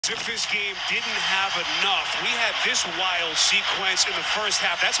If this game didn't have enough, we had this wild sequence in the first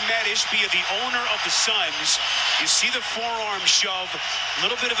half. That's Matt Ishbia, the owner of the Suns. You see the forearm shove, a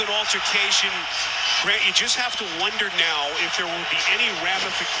little bit of an altercation. Grant, you just have to wonder now if there will be any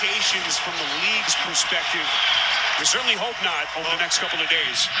ramifications from the league's perspective. We certainly hope not over the next couple of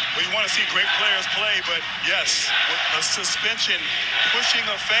days. Well, you want to see great players play, but yes, with a suspension, pushing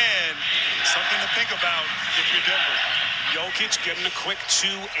a fan, something to think about if you're Denver. Jokic getting a quick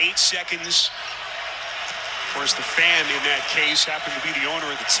 8 seconds. Of course, the fan in that case happened to be the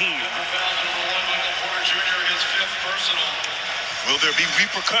owner of the team. Will there be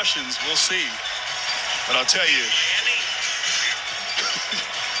repercussions? We'll see. But I'll tell you,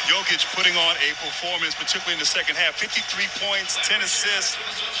 Jokic putting on a performance, particularly in the second half. 53 points, 10 assists,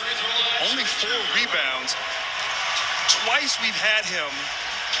 only 4 rebounds. Twice we've had him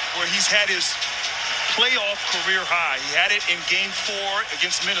where he's had his playoff career high. He had it in Game 4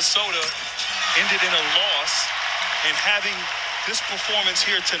 against Minnesota, ended in a loss, and having this performance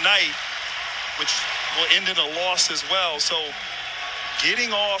here tonight, which will end in a loss as well. So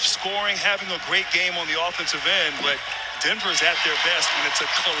getting off, scoring, having a great game on the offensive end, but Denver's at their best when it's a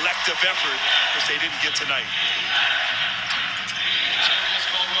collective effort, which they didn't get tonight.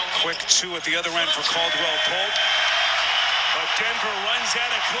 Quick 2 at the other end for Caldwell Pope. But Denver runs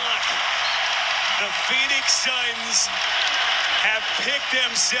out of clock. The Phoenix Suns have picked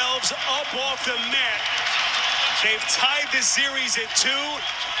themselves up off the mat. They've tied the series at 2,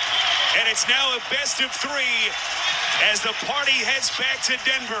 and it's now a best of 3 as the party heads back to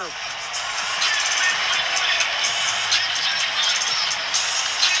Denver.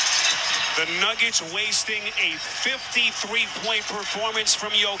 The Nuggets wasting a 53-point performance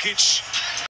from Jokic.